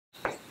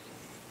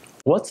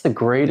What's the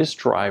greatest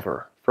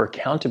driver for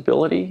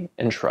accountability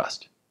and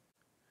trust?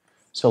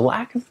 So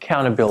lack of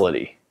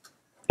accountability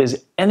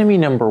is enemy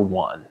number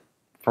one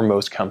for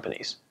most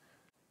companies.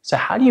 So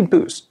how do you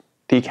boost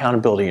the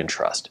accountability and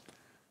trust?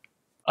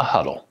 A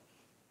huddle.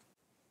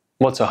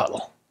 What's a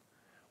huddle?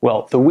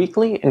 Well, the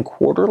weekly and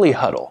quarterly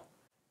huddle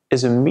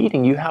is a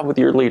meeting you have with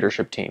your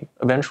leadership team.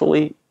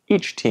 Eventually,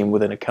 each team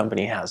within a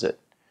company has it,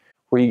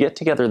 where you get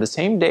together the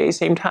same day,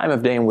 same time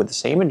of day, and with the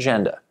same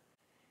agenda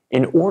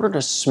in order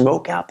to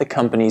smoke out the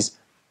company's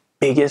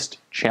biggest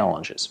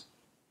challenges.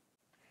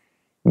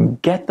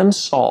 Get them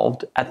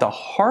solved at the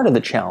heart of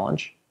the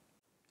challenge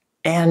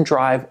and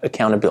drive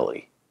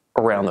accountability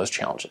around those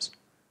challenges.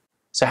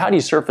 So how do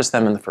you surface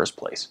them in the first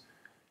place?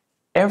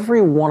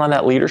 Everyone on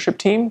that leadership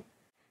team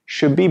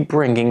should be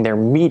bringing their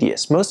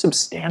meatiest, most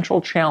substantial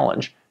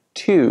challenge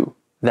to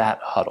that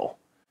huddle.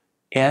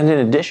 And in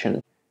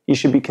addition, you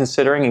should be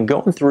considering and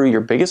going through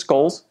your biggest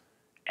goals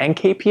and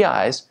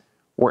KPIs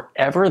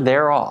wherever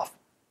they're off,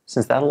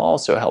 since that'll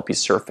also help you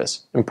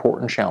surface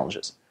important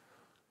challenges.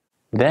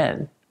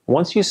 Then,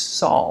 once you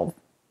solve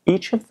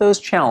each of those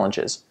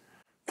challenges,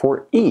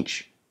 for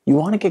each, you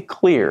want to get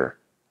clear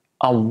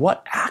on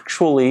what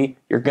actually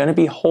you're going to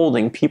be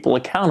holding people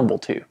accountable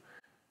to.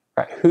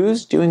 Right?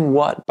 Who's doing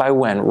what by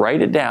when?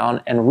 Write it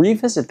down and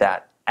revisit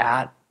that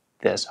at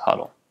this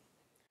huddle.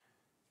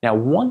 Now,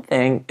 one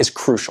thing is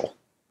crucial,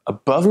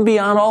 above and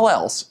beyond all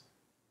else: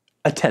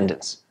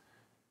 attendance.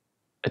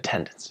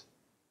 Attendance.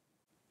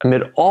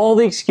 Amid all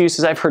the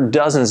excuses, I've heard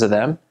dozens of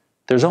them,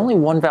 there's only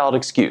one valid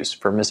excuse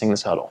for missing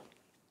this huddle.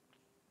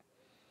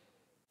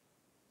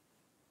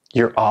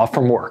 You're off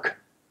from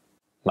work.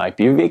 Might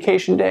be a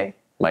vacation day,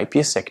 might be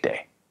a sick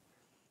day.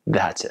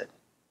 That's it.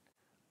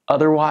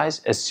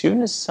 Otherwise, as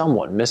soon as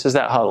someone misses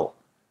that huddle,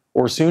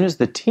 or as soon as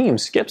the team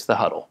skips the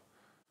huddle,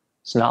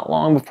 it's not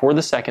long before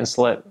the second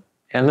slip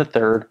and the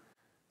third.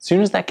 As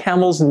soon as that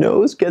camel's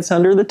nose gets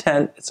under the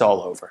tent, it's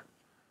all over.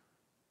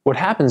 What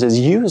happens is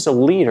you as a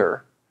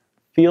leader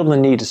feel the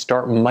need to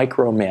start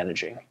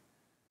micromanaging,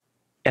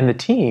 and the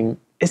team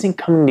isn't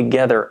coming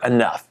together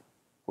enough,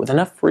 with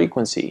enough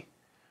frequency,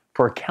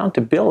 for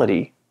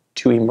accountability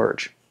to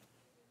emerge.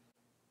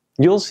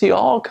 You'll see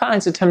all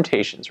kinds of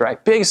temptations,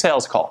 right? Big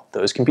sales call,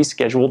 those can be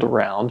scheduled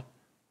around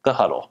the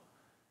huddle.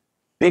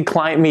 Big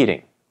client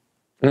meeting,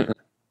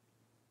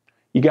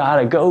 You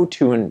gotta go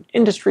to an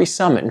industry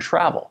summit and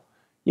travel.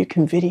 You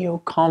can video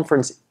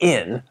conference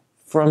in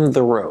from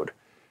the road.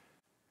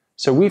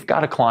 So we've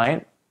got a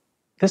client.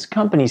 This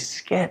company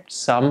skipped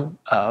some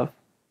of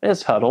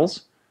its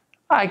huddles.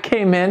 I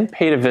came in,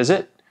 paid a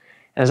visit,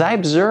 and as I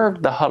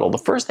observed the huddle, the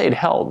first they'd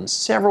held in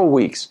several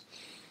weeks,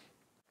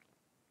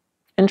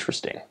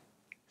 interesting,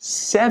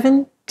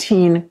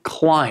 17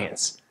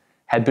 clients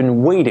had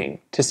been waiting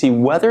to see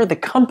whether the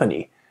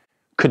company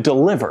could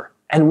deliver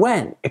and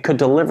when it could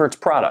deliver its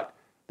product.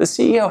 The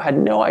CEO had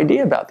no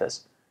idea about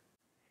this.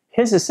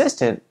 His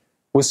assistant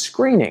was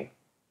screening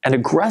and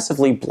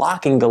aggressively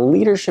blocking the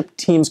leadership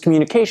team's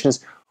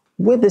communications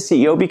with the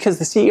CEO because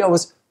the CEO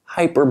was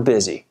hyper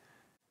busy.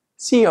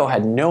 CEO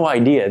had no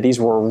idea these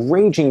were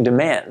raging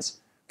demands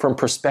from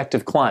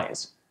prospective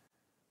clients.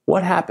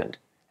 What happened?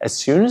 As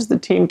soon as the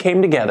team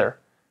came together,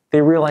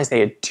 they realized they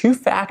had two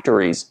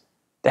factories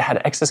that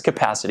had excess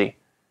capacity,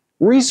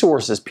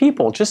 resources,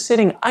 people just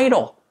sitting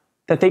idle,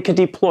 that they could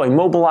deploy,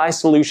 mobilize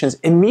solutions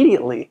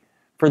immediately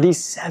for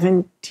these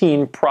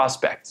 17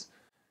 prospects.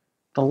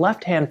 The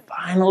left hand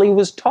finally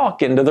was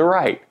talking to the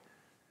right.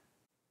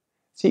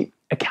 See,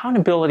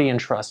 accountability and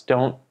trust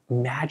don't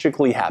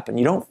magically happen.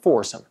 You don't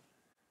force them.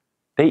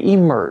 They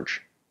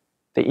emerge.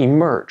 They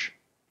emerge.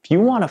 If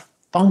you want a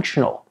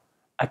functional,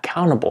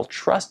 accountable,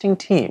 trusting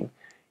team,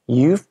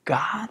 you've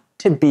got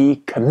to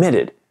be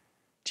committed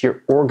to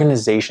your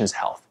organization's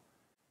health.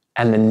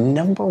 And the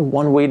number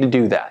one way to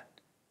do that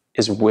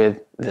is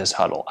with this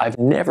huddle. I've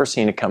never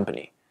seen a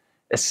company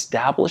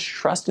establish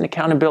trust and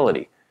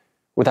accountability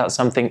without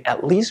something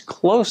at least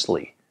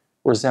closely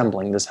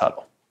resembling this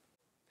huddle.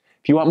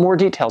 If you want more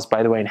details,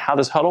 by the way, on how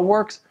this huddle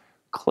works,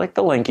 click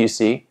the link you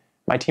see.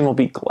 My team will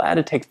be glad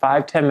to take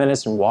 5-10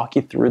 minutes and walk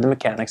you through the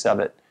mechanics of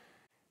it.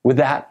 With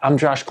that, I'm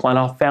Josh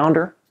Klenoff,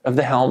 founder of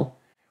The Helm,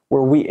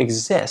 where we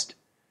exist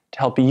to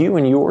help you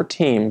and your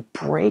team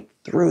break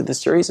through the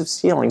series of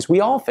ceilings we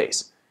all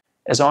face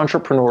as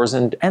entrepreneurs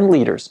and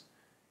leaders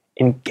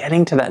in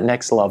getting to that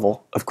next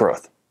level of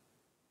growth.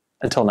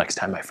 Until next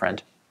time, my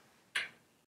friend.